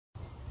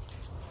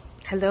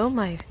Hello,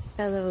 my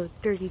fellow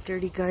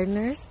dirty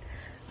gardeners.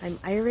 I'm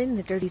Iron,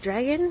 the Dirty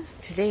Dragon.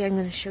 Today I'm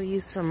going to show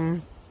you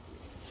some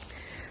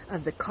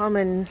of the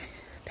common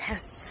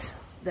pests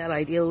that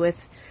I deal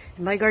with.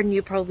 In my garden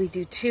you probably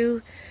do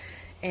too.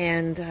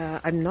 And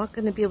I'm not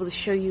going to be able to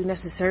show you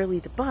necessarily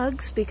the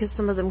bugs because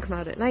some of them come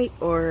out at night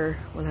or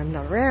when I'm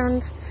not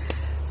around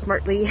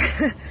smartly.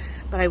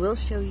 But I will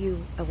show you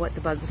what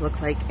the bugs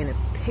look like in a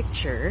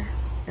picture.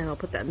 And I'll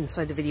put that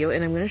inside the video.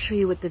 And I'm going to show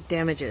you what the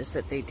damage is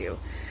that they do.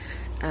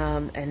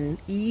 And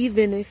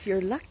even if you're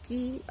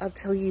lucky, I'll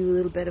tell you a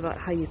little bit about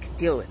how you can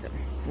deal with them.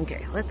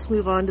 Okay, let's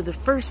move on to the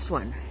first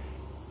one.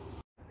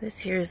 This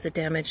here is the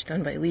damage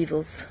done by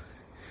weevils.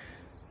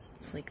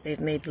 It's like they've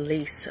made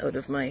lace out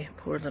of my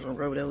poor little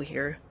rhodo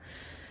here.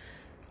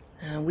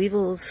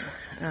 Weevils,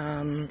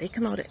 they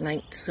come out at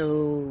night,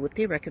 so what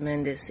they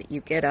recommend is that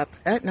you get up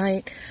at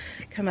night,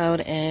 come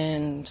out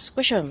and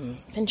squish them,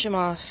 pinch them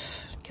off,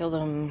 kill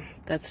them.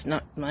 That's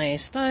not my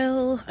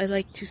style. I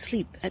like to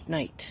sleep at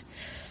night.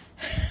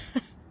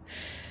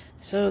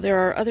 So there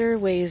are other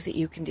ways that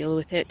you can deal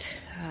with it.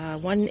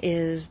 One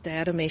is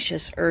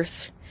diatomaceous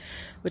earth,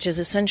 which is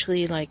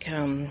essentially like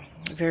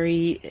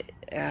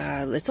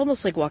it's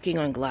almost like walking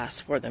on glass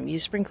for them. You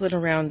sprinkle it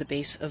around the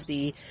base of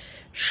the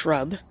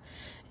shrub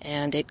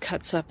and it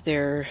cuts up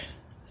their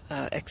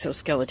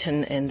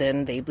exoskeleton and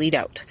then they bleed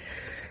out.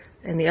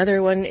 And the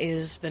other one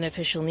is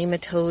beneficial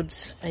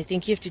nematodes. I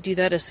think you have to do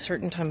that a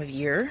certain time of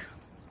year.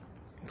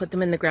 Put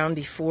them in the ground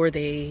before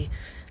they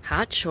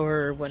hatch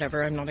or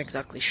whatever, I'm not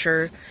exactly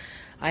sure.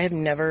 I have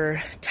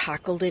never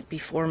tackled it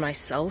before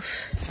myself.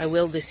 I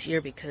will this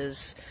year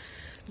because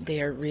they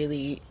are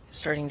really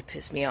starting to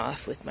piss me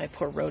off with my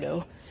poor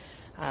rhodo.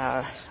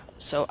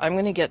 So I'm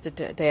going to get the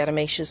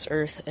diatomaceous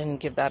earth and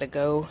give that a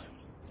go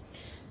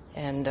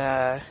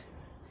and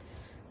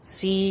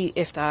see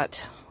if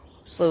that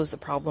slows the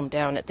problem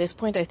down. At this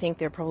point I think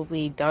they're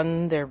probably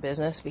done their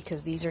business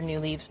because these are new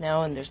leaves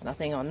now and there's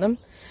nothing on them.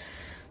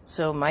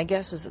 So my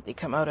guess is that they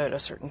come out at a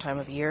certain time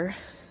of year,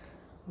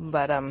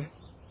 but I'm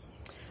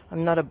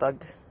not a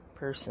bug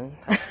person.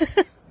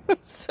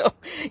 So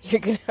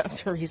you're going to have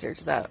to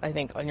research that, I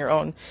think, on your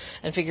own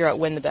and figure out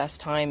when the best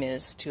time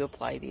is to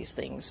apply these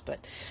things. But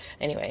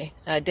anyway,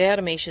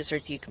 diatomaceous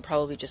earth you can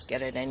probably just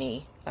get at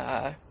any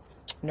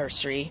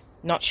nursery.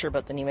 Not sure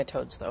about the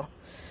nematodes though.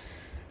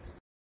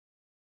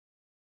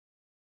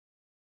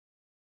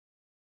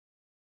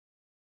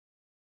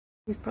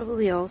 You've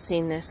probably all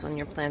seen this on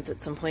your plants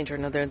at some point or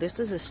another. This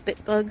is a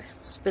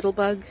spittle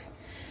bug.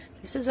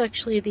 This is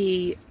actually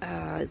the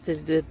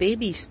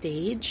baby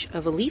stage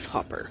of a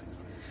leafhopper.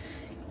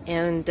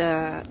 And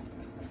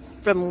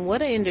from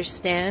what I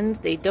understand,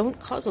 they don't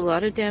cause a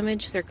lot of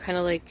damage. They're kind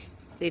of like,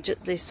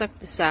 they suck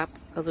the sap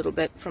a little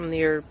bit from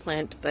your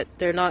plant, but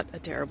they're not a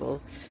terrible.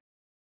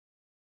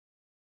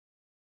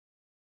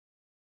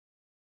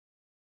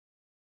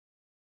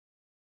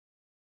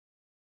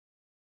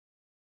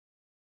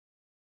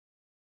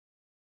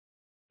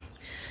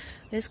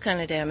 This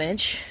kind of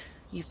damage,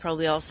 you've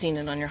probably all seen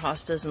it on your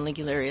hostas and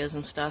ligularias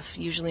and stuff.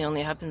 Usually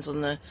only happens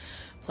on the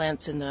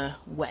plants in the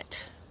wet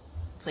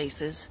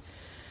places.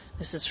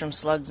 This is from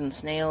slugs and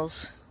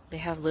snails. They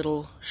have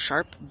little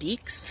sharp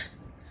beaks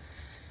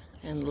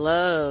and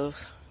love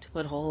to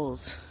put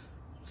holes.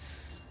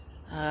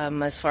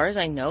 As far as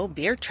I know,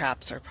 beer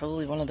traps are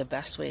probably one of the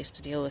best ways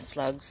to deal with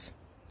slugs.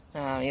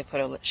 You put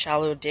a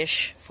shallow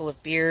dish full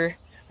of beer.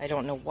 I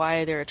don't know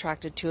why they're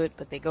attracted to it,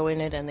 but they go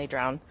in it and they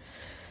drown.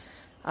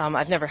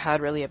 I've never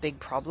had really a big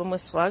problem with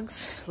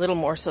slugs, a little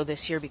more so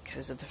this year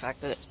because of the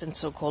fact that it's been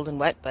so cold and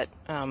wet, but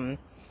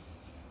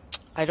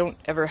I don't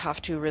ever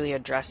have to really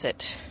address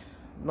it.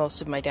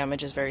 Most of my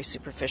damage is very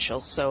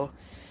superficial, so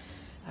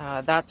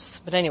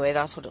but anyway,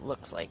 that's what it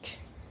looks like.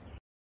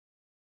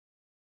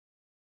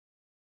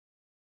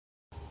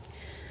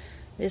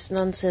 This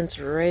nonsense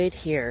right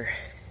here.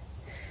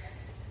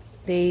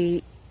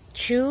 They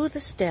chew the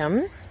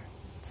stem,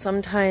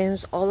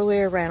 sometimes all the way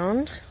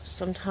around,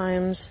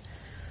 sometimes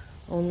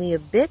only a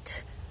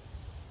bit,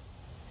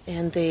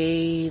 and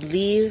they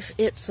leave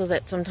it so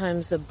that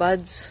sometimes the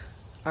buds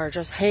are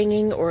just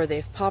hanging or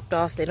they've popped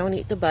off. They don't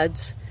eat the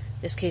buds.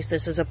 In this case,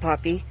 this is a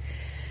poppy,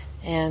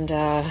 and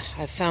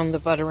I've found the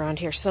bud around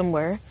here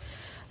somewhere.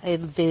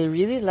 They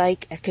really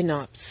like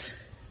echinops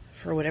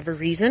for whatever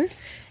reason,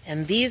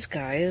 and these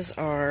guys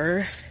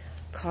are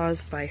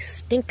caused by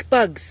stink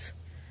bugs.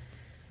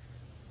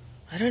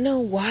 I don't know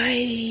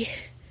why.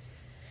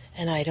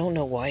 And I don't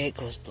know why it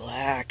goes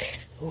black.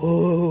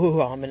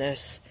 Ooh,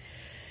 ominous.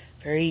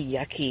 Very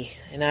yucky.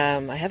 And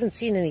I haven't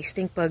seen any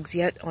stink bugs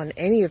yet on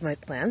any of my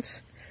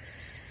plants.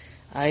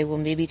 I will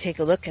maybe take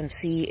a look and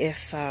see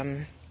if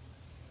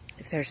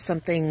there's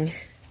something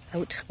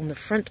out on the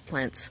front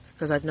plants,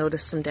 because I've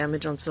noticed some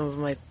damage on some of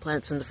my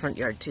plants in the front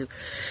yard too.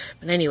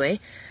 But anyway,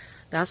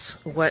 that's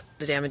what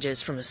the damage is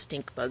from a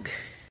stink bug.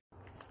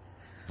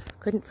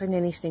 Couldn't find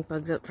any stink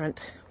bugs up front,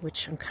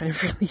 which I'm kind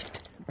of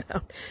relieved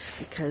about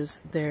because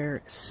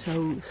they're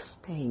so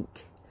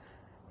stank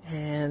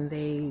and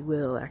they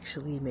will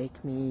actually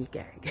make me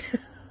gag.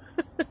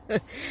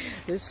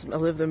 The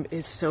smell of them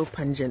is so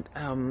pungent.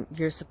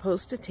 You're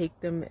supposed to take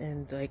them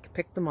and like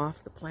pick them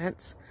off the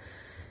plants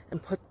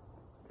and put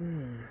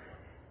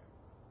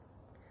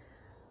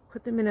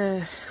them in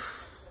a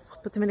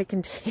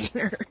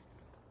container.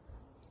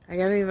 I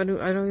don't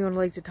even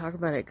like to talk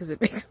about it because it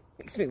makes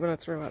me want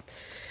to throw up.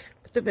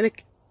 Put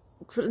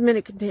them in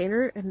a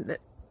container and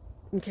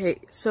okay,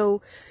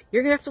 so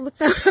you're gonna have to look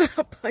that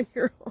up on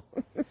your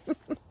own.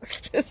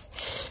 This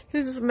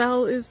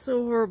smell is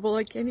so horrible.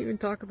 I can't even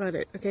talk about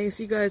it. Okay,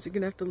 so you guys are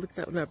gonna have to look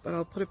that one up, but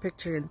I'll put a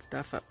picture and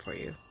stuff up for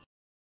you.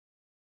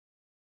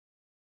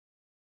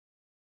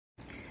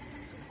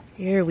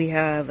 Here we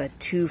have a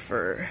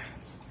twofer.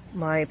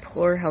 My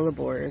poor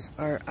hellebores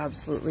are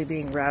absolutely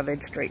being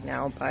ravaged right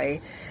now by,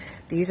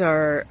 these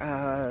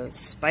are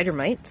spider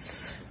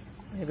mites,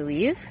 I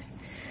believe.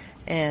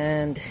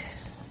 And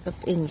up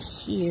in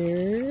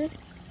here,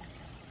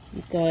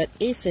 we've got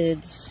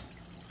aphids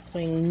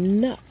going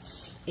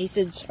nuts.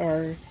 Aphids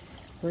are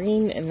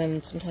green and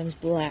then sometimes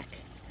black.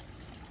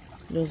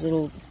 Those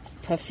little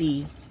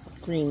puffy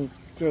green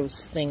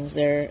gross things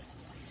there.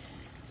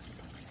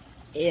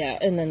 Yeah,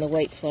 and then the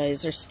white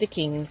flies are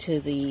sticking to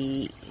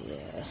the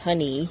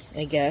honey,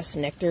 I guess,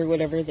 nectar,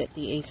 whatever, that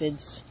the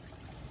aphids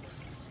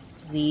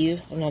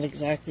leave. I'm not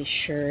exactly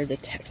sure the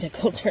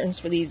technical terms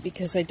for these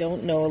because I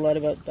don't know a lot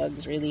about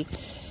bugs, really.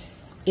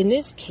 In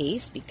this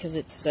case, because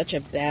it's such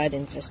a bad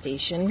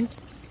infestation,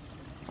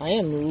 I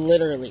am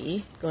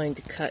literally going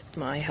to cut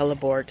my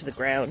hellebore to the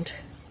ground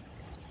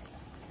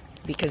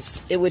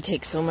because it would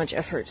take so much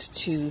effort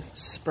to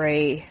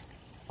spray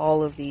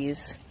all of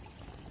these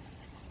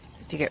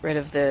to get rid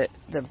of the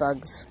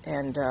bugs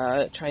and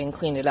try and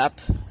clean it up.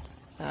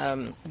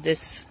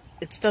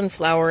 It's done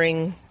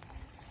flowering.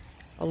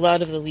 A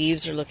lot of the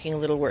leaves are looking a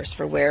little worse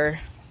for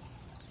wear.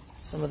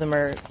 Some of them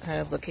are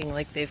kind of looking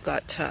like they've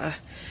got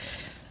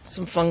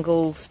some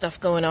fungal stuff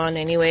going on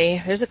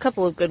anyway. There's a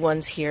couple of good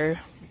ones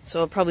here, so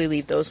I'll probably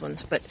leave those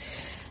ones, but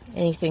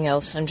anything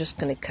else, I'm just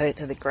going to cut it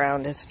to the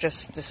ground. This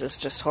is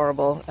just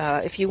horrible.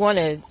 If you want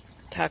to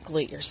tackle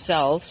it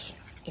yourself,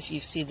 if you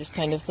see this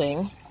kind of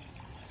thing,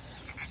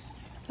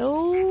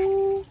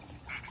 oh,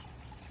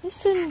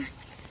 listen.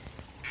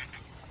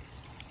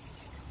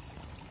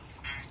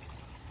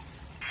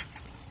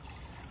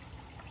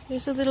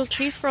 There's a little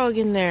tree frog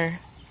in there.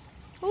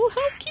 Oh,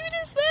 how cute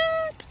is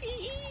that?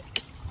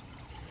 Eek.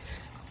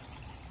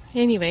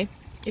 Anyway,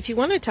 if you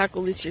want to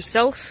tackle this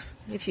yourself,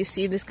 if you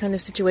see this kind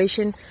of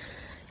situation,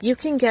 you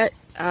can get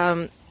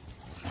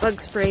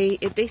bug spray.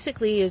 It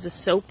basically is a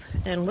soap,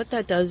 and what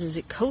that does is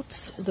it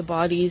coats the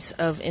bodies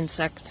of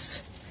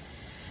insects,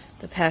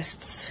 the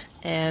pests,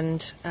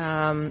 and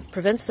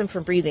prevents them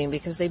from breathing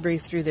because they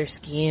breathe through their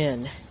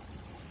skin.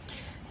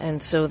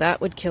 And so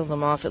that would kill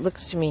them off. It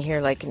looks to me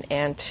here like an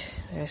ant.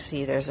 I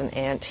see there's an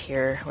ant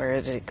here.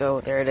 Where did it go?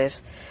 There it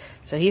is.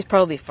 So he's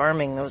probably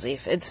farming those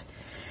aphids.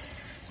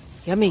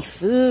 Yummy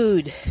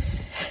food.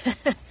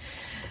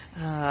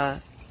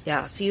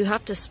 Yeah, so you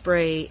have to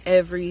spray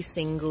every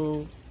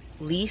single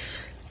leaf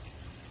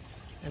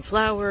and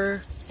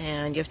flower,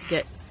 and you have to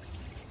get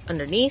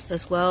underneath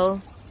as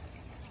well.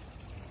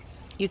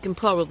 You can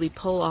probably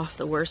pull off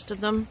the worst of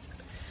them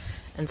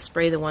and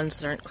spray the ones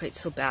that aren't quite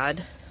so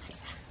bad.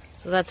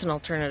 So that's an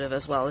alternative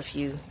as well if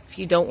you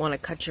don't want to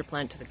cut your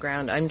plant to the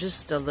ground. I'm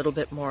just a little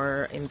bit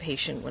more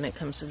impatient when it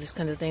comes to this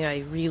kind of thing.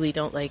 I really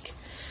don't like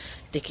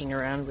dicking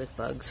around with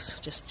bugs.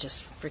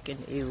 Just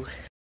freaking ew.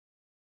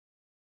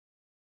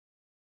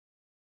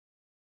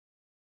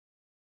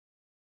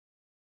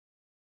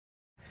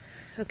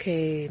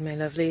 Okay, my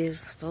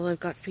lovelies, that's all I've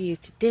got for you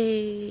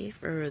today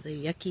for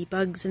the yucky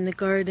bugs in the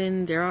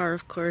garden. There are,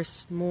 of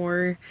course,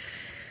 more,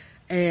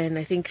 and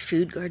I think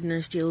food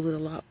gardeners deal with a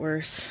lot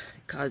worse.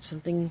 God,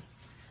 something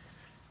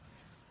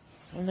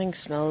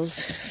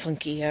smells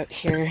funky out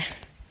here.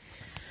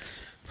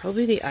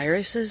 Probably the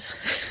irises.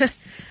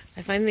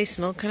 I find they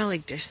smell kind of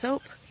like dish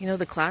soap. You know,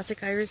 the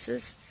classic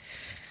irises?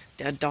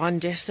 Dawn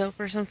dish soap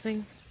or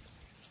something.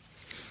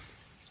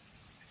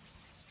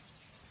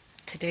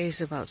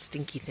 Today's about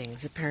stinky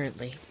things,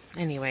 apparently.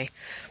 Anyway,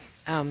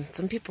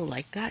 some people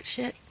like that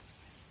shit.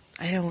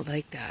 I don't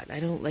like that. I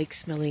don't like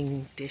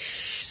smelling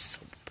dish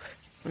soap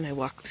when I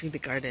walk through the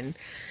garden.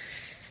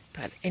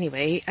 But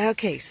anyway,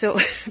 okay, so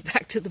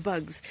back to the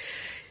bugs.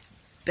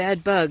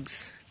 Bad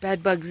bugs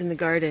in the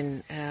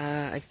garden.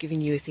 I've given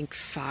you, I think,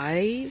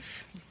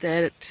 5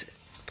 that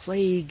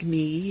plague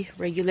me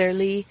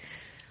regularly.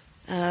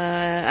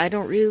 I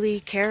don't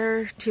really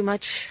care too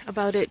much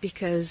about it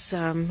because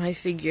I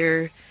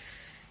figure,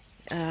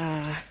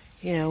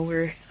 you know,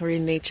 we're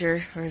in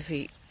nature, or if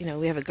we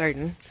have a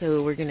garden,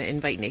 so we're going to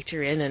invite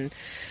nature in, and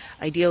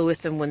I deal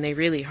with them when they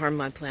really harm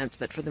my plants,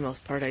 but for the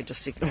most part, I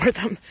just ignore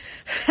them.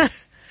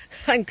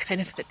 I'm kind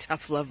of a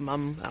tough love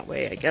mom that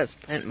way, I guess,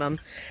 plant mom.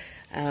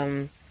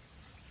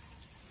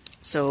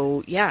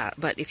 So yeah,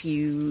 but if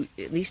you,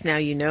 at least now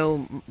you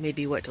know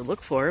maybe what to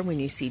look for when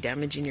you see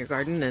damage in your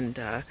garden,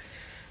 and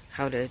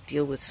how to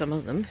deal with some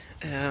of them.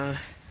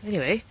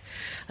 Anyway,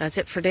 that's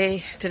it for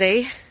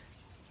today.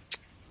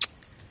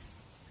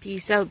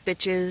 Peace out,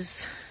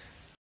 bitches.